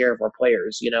best care of our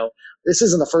players. This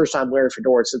isn't the first time Larry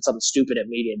Fedora said something stupid at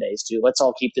media days too. Let's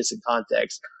all keep this in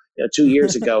context. 2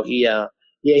 years ago,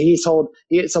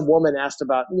 some woman asked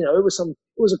about, it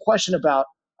was a question about,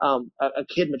 a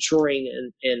kid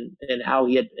maturing and how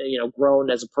he had, grown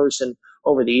as a person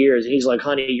over the years. And he's like,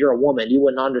 honey, you're a woman. You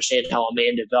wouldn't understand how a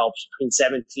man develops between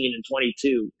 17 and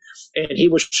 22. And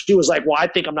she was like, well, I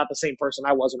think I'm not the same person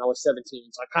I was when I was 17.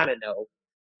 So I kind of know.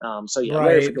 Right.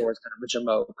 Larry Fedora is kind of a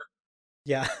jamoke.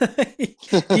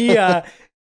 Yeah.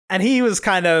 And he was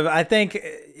kind of, I think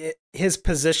his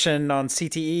position on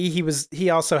CTE, he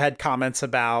also had comments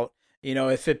about,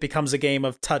 if it becomes a game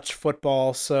of touch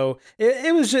football. So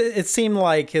it seemed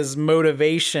like his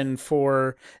motivation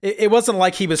it wasn't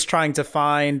like he was trying to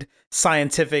find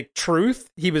scientific truth.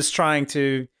 He was trying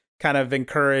to kind of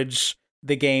encourage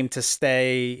the game to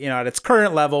stay, at its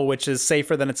current level, which is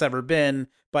safer than it's ever been,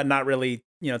 but not really,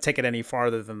 take it any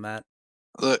farther than that.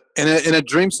 Look, in a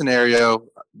dream scenario,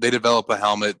 they develop a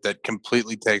helmet that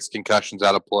completely takes concussions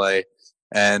out of play,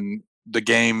 and the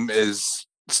game is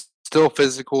still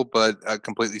physical, but a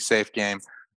completely safe game.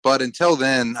 But until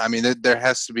then, I mean, there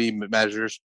has to be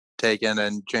measures taken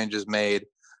and changes made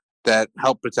that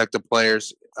help protect the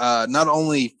players, not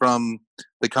only from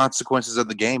the consequences of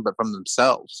the game, but from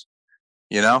themselves.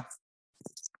 Yeah,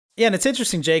 and it's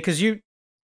interesting, Jay, because you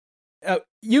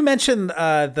mentioned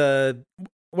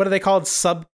what are they called?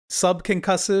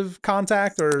 Subconcussive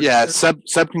contact, or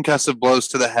subconcussive blows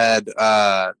to the head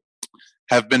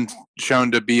have been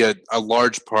shown to be a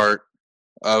large part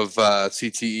of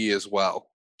CTE as well.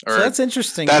 So that's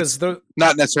interesting because they're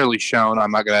not necessarily shown.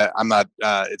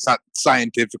 It's not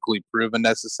scientifically proven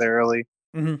necessarily,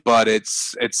 but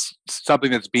it's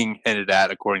something that's being hinted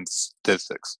at according to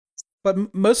statistics.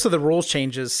 But most of the rule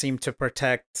changes seem to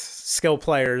protect skill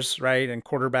players, right, and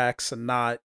quarterbacks, and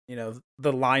not,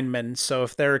 the linemen. So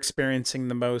if they're experiencing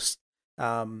the most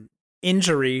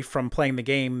injury from playing the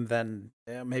game, then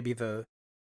maybe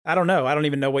I don't know. I don't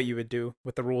even know what you would do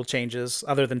with the rule changes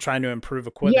other than trying to improve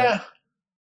equipment. Yeah.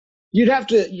 You'd have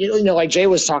to, like Jay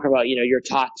was talking about, you're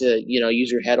taught to,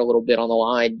 use your head a little bit on the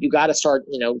line. You got to start,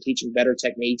 teaching better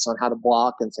techniques on how to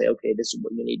block and say, okay, this is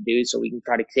what you need to do. So we can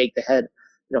try to take the head,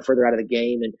 further out of the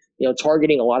game. And,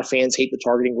 targeting, a lot of fans hate the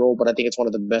targeting rule, but I think it's one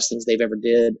of the best things they've ever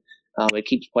did. It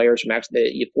keeps players from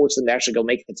actually, you force them to actually go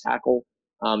make a tackle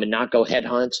and not go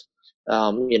headhunt.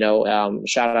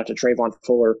 Shout out to Trayvon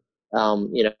Fuller,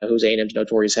 who's A&M's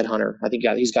notorious headhunter. I think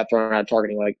he's got thrown out of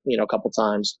targeting a couple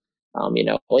times.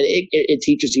 It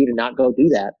teaches you to not go do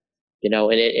that, and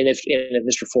if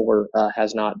Mr. Fuller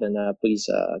has not, then please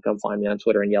come find me on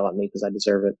Twitter and yell at me because I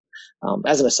deserve it.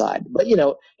 As an aside, but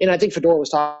and I think Fedora was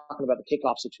talking about the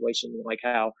kickoff situation, like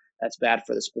how that's bad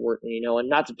for the sport, and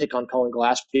not to pick on Colin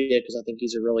Gillespie because I think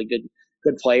he's a really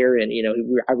good player, and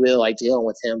I really like dealing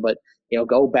with him, but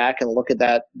go back and look at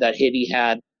that hit he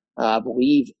had. I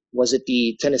believe was it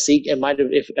the Tennessee? It might have.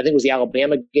 I think it was the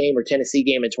Alabama game or Tennessee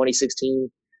game in 2016.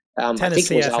 Tennessee, I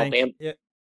think it was Alabama.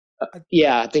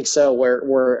 Yeah. I think so.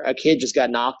 Where a kid just got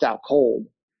knocked out cold,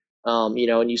 and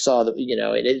you saw that,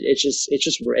 it's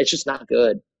just not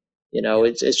good.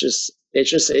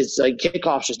 It's like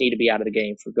kickoffs just need to be out of the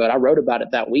game for good. I wrote about it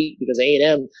that week because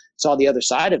A&M saw the other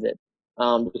side of it.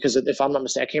 Because if I'm not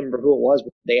mistaken, I can't remember who it was,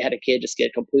 but they had a kid just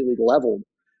get completely leveled,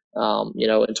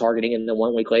 in targeting, and then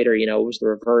 1 week later, it was the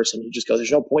reverse, and you just go,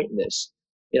 there's no point in this.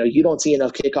 You don't see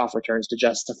enough kickoff returns to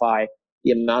justify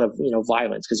the amount of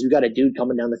violence, because you got a dude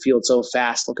coming down the field so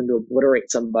fast looking to obliterate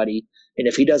somebody, and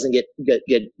if he doesn't get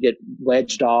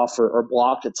wedged off or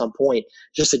blocked at some point,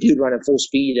 just a dude running full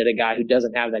speed at a guy who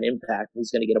doesn't have that impact, he's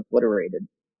going to get obliterated.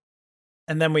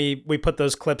 And then we put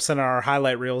those clips in our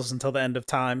highlight reels until the end of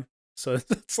time. So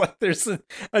it's like there's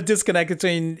a disconnect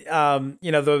between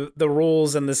the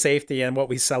rules and the safety and what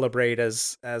we celebrate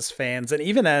as fans and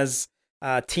even as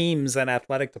teams and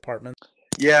athletic departments.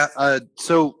 Yeah.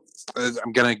 So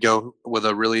I'm going to go with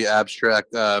a really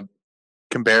abstract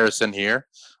comparison here,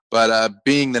 but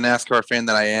being the NASCAR fan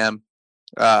that I am,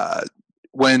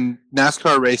 when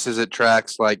NASCAR races at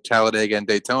tracks like Talladega and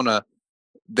Daytona,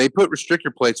 they put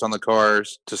restrictor plates on the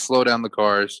cars to slow down the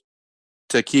cars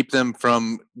to keep them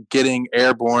from getting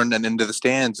airborne and into the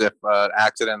stands if an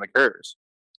accident occurs.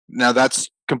 Now that's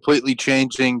completely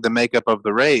changing the makeup of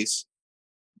the race,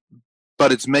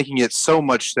 but it's making it so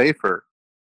much safer.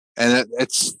 And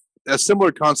it's a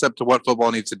similar concept to what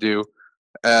football needs to do.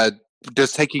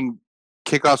 Does taking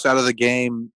kickoffs out of the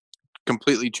game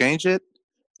completely change it?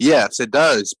 Yes, it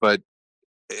does. But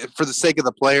for the sake of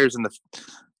the players and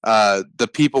the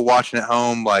people watching at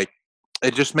home, like,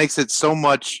 it just makes it so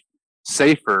much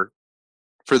safer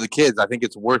for the kids. I think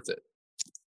it's worth it.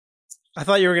 I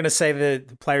thought you were going to say that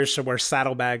the players should wear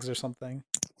saddlebags or something.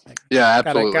 Like, yeah,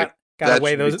 absolutely. Gotta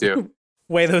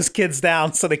weigh those kids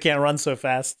down so they can't run so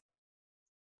fast.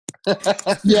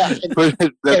 Yeah.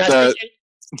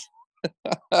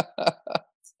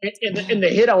 In the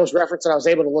hit I was referencing, I was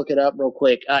able to look it up real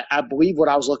quick. I believe what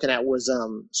I was looking at was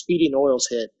Speedy Noyle's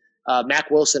hit. Mac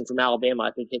Wilson from Alabama,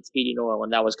 I think, hit Speedy Noyle,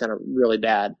 and that was kind of really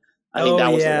bad. I think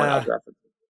that was the one I was referencing.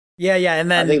 Yeah,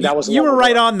 and then you were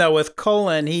right on though with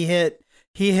Colin. He hit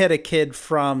a kid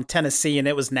from Tennessee, and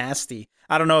it was nasty.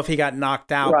 I don't know if he got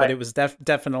knocked out, but it was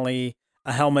definitely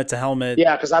a helmet to helmet.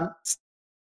 Yeah, because I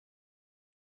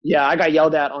got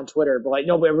yelled at on Twitter, but like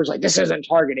nobody was like, "This isn't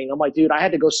targeting." I'm like, dude, I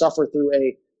had to go suffer through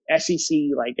a SEC,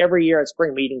 like every year at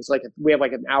spring meetings, like we have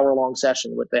like an hour-long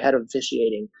session with the head of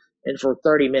officiating, and for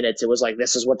 30 minutes, it was like,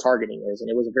 this is what targeting is, and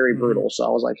it was very brutal. So I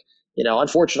was like,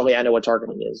 unfortunately, I know what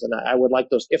targeting is, and I would like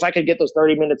those. If I could get those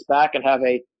 30 minutes back and have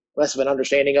a less of an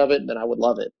understanding of it, then I would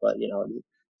love it. But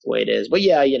it's the way it is. But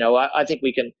yeah, I think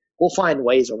we'll find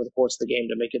ways over the course of the game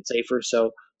to make it safer.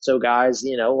 So guys,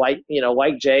 like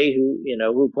Jay,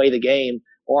 who play the game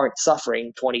aren't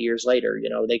suffering 20 years later.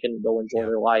 They can go enjoy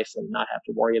their life and not have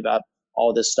to worry about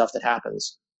all this stuff that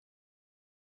happens.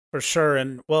 For sure.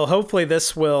 And well, hopefully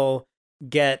this will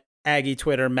get Aggie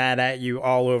Twitter mad at you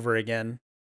all over again,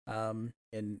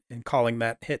 in calling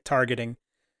that hit targeting.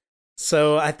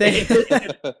 So I think,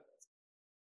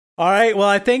 all right, well,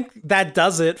 I think that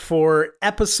does it for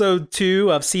episode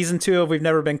 2 of season 2 of We've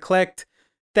Never Been Clicked.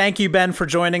 Thank you, Ben, for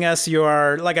joining us. You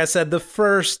are, like I said, the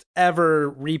first ever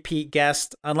repeat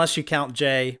guest, unless you count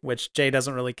Jay, which Jay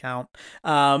doesn't really count.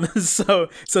 So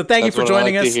thank you for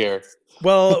joining us.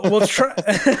 Well, we'll try.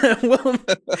 Well,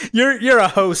 you're a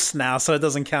host now, so it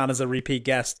doesn't count as a repeat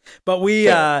guest. But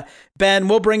Ben,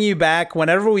 we'll bring you back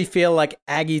whenever we feel like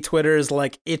Aggie Twitter is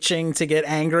like itching to get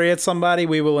angry at somebody.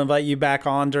 We will invite you back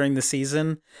on during the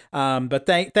season. But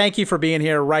thank you for being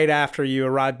here right after you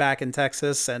arrived back in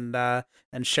Texas and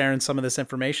sharing some of this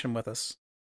information with us.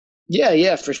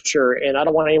 Yeah, for sure. And I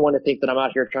don't want anyone to think that I'm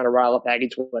out here trying to rile up Aggie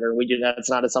Twitter. That's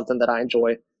not something that I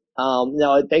enjoy.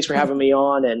 No, thanks for having me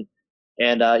on. And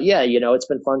yeah, it's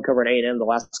been fun covering A&M the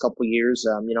last couple of years.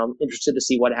 I'm interested to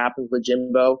see what happens with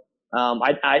Jimbo. I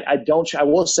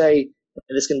will say,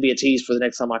 and this can be a tease for the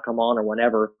next time I come on or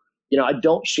whenever, I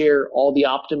don't share all the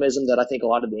optimism that I think a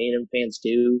lot of the A&M fans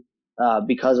do,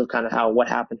 because of kind of what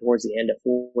happened towards the end at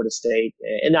Florida State,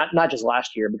 and not just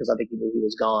last year, because I think he knew he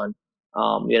was gone.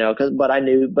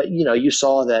 You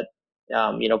saw that,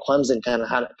 Clemson kind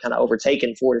of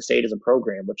overtaken Florida State as a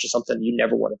program, which is something you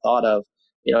never would have thought of,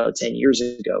 10 years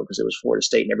ago, because it was Florida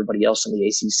State and everybody else in the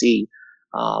ACC.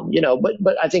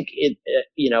 But I think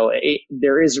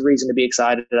there is a reason to be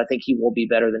excited. I think he will be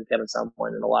better than Kevin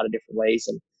Sumlin in a lot of different ways.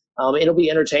 And it'll be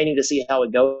entertaining to see how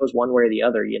it goes one way or the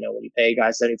other. When you pay a guy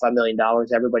 $75 million,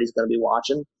 everybody's going to be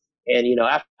watching. And,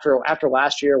 after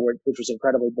last year, which was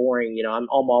incredibly boring, I'm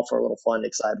all for a little fun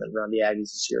excitement around the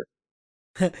Aggies this year.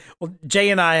 Well, Jay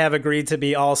and I have agreed to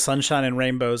be all sunshine and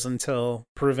rainbows until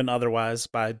proven otherwise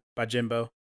by Jimbo.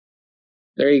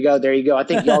 There you go. I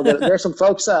think y'all there's some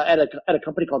folks at a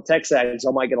company called TexAgs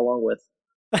I might get along with.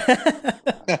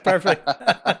 Perfect.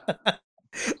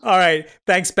 All right.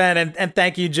 Thanks, Ben. And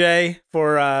thank you, Jay,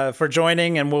 for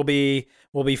joining. And we'll be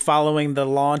following the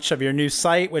launch of your new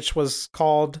site, which was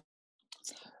called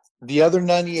The Other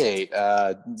 98.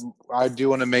 I do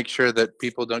want to make sure that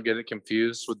people don't get it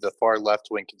confused with the far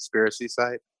left-wing conspiracy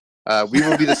site. We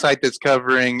will be the site that's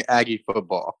covering Aggie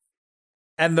football.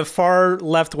 And the far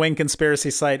left-wing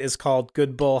conspiracy site is called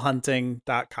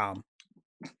goodbullhunting.com.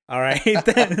 All right.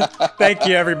 Thank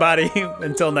you, everybody.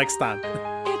 Until next time.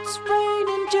 It's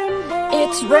raining Jimbos.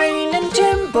 It's raining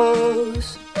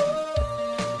Jimbos.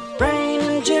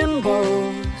 Raining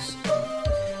Jimbos.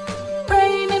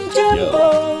 Raining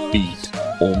Jimbos. Beat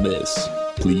Ole Miss,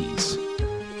 please.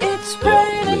 It's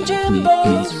raining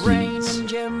Jimbos.